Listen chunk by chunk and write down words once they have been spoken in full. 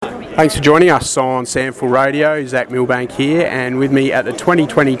Thanks for joining us on SANFL Radio. Zach Milbank here, and with me at the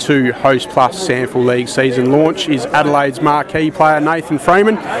 2022 Host Plus SANFL League season launch is Adelaide's marquee player Nathan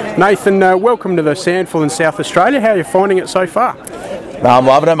Freeman. Nathan, welcome to the SANFL in South Australia. How are you finding it so far? I'm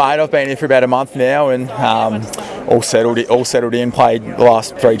loving it, mate. I've been here for about a month now, and all settled in. Played the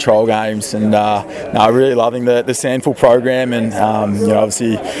last 3 trial games, and really loving the SANFL program, and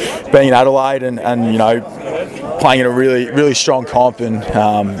obviously being in Adelaide, and playing in a really strong comp, and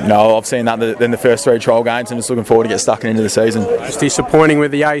I've seen that in the first 3 trial games, and just looking forward to get stuck into the season. It's disappointing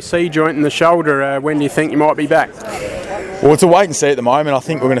with the AC joint in the shoulder. When do you think you might be back? Well, it's a wait and see at the moment. I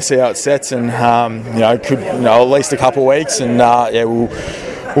think we're going to see how it sets, and could at least a couple of weeks, and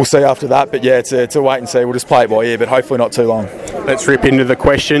we'll see after that. But yeah, it's a wait and see. We'll just play it by ear, but hopefully not too long. Let's rip into the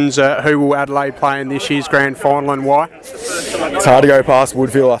questions. Who will Adelaide play in this year's grand final, and why? It's hard to go past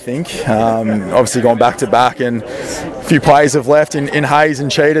Woodville, I think. Obviously gone back to back, and a few players have left in Hayes and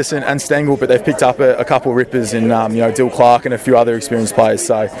Cheetahs and Stengel, but they've picked up a couple of rippers in Dill Clark and a few other experienced players.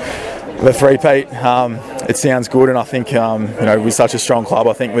 So the three-peat, it sounds good, and I think with such a strong club,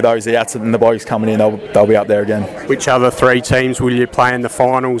 I think with those outs and the boys coming in, they'll be up there again. Which other 3 teams will you play in the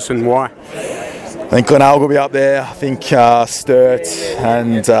finals, and why? I think Glenelg will be up there. I think Sturt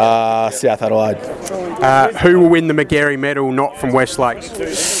and South Adelaide. Who will win the Magarey medal, not from West Lakes?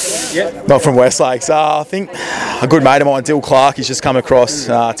 Not from West Lakes. I think a good mate of mine, Dill Clark, he's just come across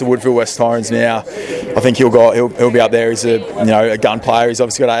to Woodville West Torrens now. I think he'll be up there. He's a gun player. He's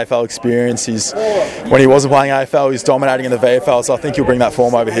obviously got AFL experience. When he wasn't playing AFL, he's dominating in the VFL. So I think he'll bring that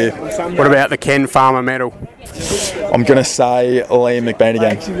form over here. What about the Ken Farmer medal? I'm going to say Liam McBean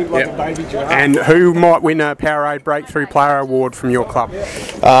again. Yep. And who might win a Powerade Breakthrough Player Award from your club?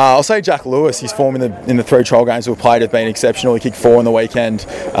 I'll say Jack Lewis. His form in the 3 trial games we've played have been exceptional. He kicked 4 on the weekend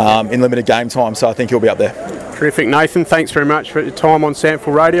in limited game time, so I think he'll be up there. Terrific, Nathan. Thanks very much for your time on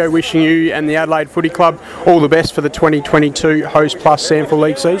SANFL Radio. Wishing you and the Adelaide Footy Club all the best for the 2022 Host Plus SANFL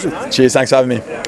League season. Cheers, thanks for having me.